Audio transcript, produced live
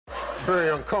Very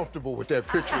uncomfortable with that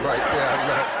picture right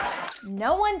there.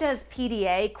 No one does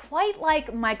PDA quite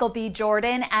like Michael B.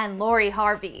 Jordan and Lori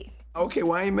Harvey. Okay,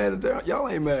 well, I ain't mad at y'all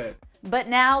ain't mad. But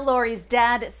now Lori's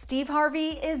dad, Steve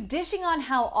Harvey, is dishing on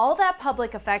how all that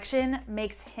public affection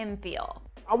makes him feel.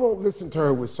 I won't listen to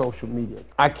her with social media.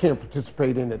 I can't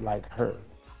participate in it like her.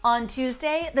 On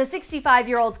Tuesday, the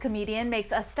 65-year-old comedian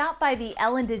makes a stop by the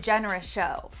Ellen DeGeneres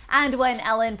Show. And when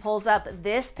Ellen pulls up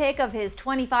this pic of his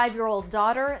 25-year-old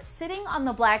daughter sitting on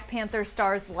the Black Panther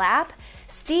star's lap,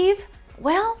 Steve,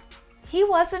 well, he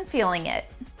wasn't feeling it.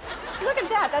 Look at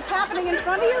that, that's happening in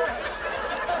front of you?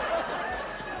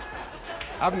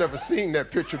 I've never seen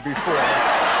that picture before.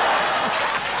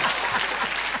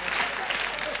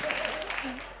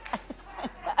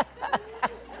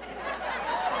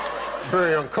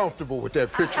 Very uncomfortable with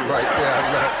that picture right there.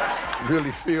 I'm not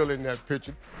really feeling that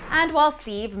picture. And while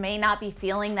Steve may not be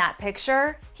feeling that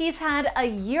picture, he's had a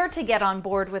year to get on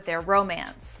board with their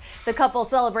romance. The couple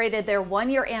celebrated their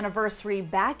one-year anniversary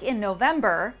back in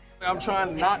November. I'm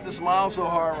trying not to smile so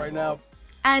hard right now.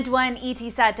 And when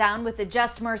E.T. sat down with the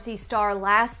Just Mercy star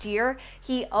last year,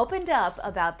 he opened up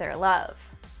about their love.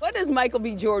 What does Michael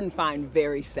B. Jordan find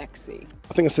very sexy?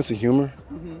 I think a sense of humor.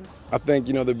 I think,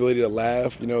 the ability to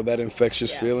laugh, that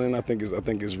infectious feeling, I think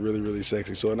is really, really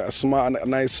sexy. So a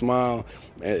nice smile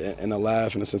and a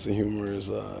laugh and a sense of humor is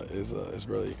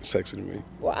really sexy to me.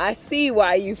 Well, I see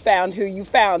why you found who you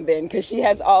found then, because she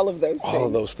has all of those things. All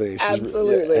of those things.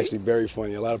 Absolutely. She's actually very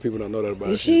funny. A lot of people don't know that about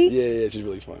her. Is she? Yeah, she's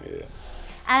really funny, yeah.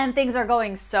 And things are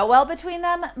going so well between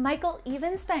them, Michael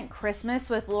even spent Christmas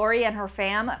with Lori and her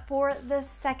fam for the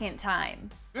second time.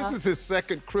 This is his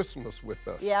second Christmas with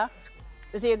us. Yeah?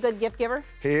 Is he a good gift giver?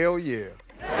 Hell yeah.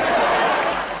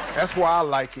 That's why I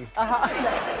like him.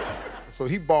 So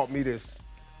he bought me this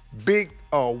big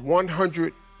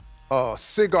 100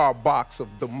 cigar box of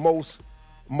the most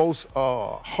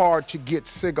hard to get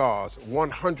cigars,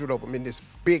 100 of them in this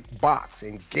big box,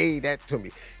 and gave that to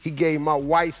me. He gave my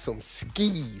wife some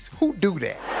skis. Who do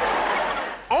that?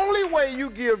 Only way you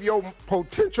give your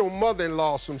potential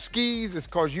mother-in-law some skis is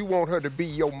because you want her to be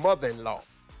your mother-in-law.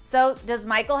 So does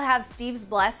Michael have Steve's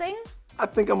blessing? I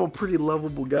think I'm a pretty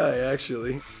lovable guy,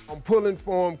 actually. I'm pulling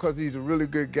for him because he's a really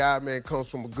good guy, man, comes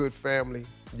from a good family,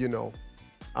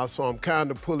 So I'm kind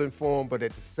of pulling for him, but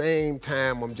at the same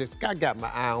time, I got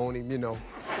my eye on him,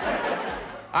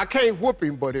 I can't whoop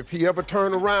him, but if he ever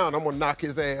turn around, I'm gonna knock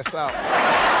his ass out.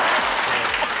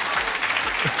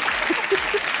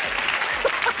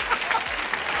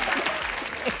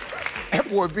 That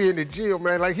boy be in the gym,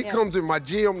 man. Like, he comes in my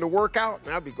gym to work out,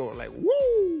 and I be going like,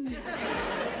 woo!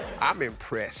 I'm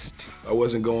impressed. I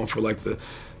wasn't going for like the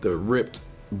ripped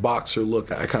boxer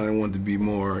look. I kind of wanted to be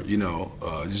more,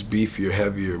 just beefier,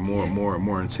 heavier,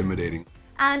 more intimidating.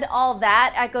 And all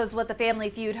that echoes what the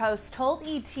Family Feud host told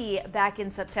E.T. back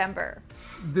in September.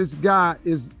 This guy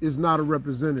is not a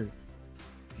representative.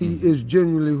 He is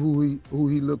genuinely who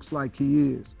he looks like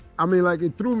he is. I mean, like,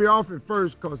 it threw me off at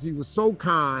first because he was so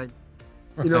kind.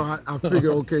 I figured,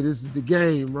 okay, this is the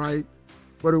game, right?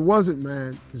 But it wasn't,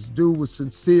 man. This dude was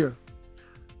sincere.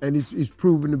 And he's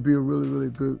proven to be a really, really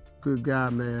good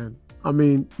guy, man. I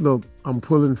mean, look, I'm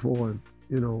pulling for him.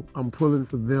 I'm pulling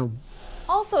for them.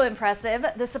 Also impressive,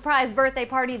 the surprise birthday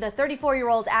party the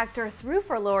 34-year-old actor threw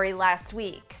for Lori last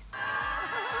week.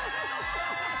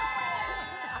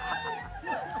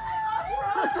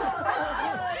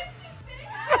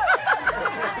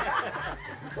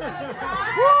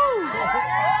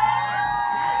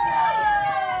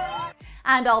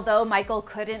 And although Michael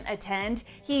couldn't attend,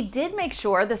 he did make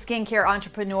sure the skincare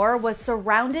entrepreneur was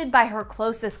surrounded by her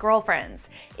closest girlfriends,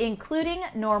 including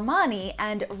Normani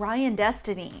and Ryan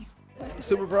Destiny.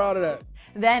 Super proud of that.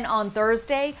 Then on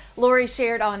Thursday, Lori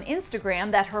shared on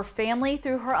Instagram that her family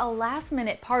threw her a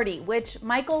last-minute party, which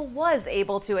Michael was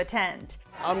able to attend.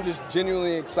 I'm just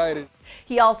genuinely excited.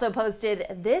 He also posted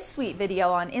this sweet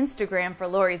video on Instagram for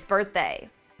Lori's birthday.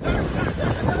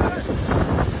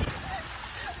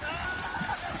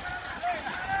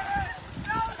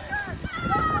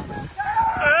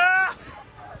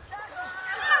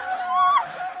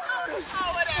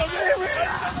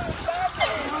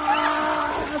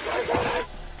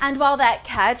 And while that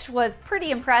catch was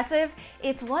pretty impressive,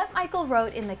 it's what Michael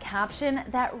wrote in the caption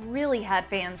that really had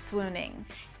fans swooning.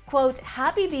 Quote,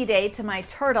 "Happy B-Day to my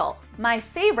turtle, my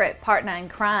favorite partner in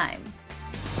crime."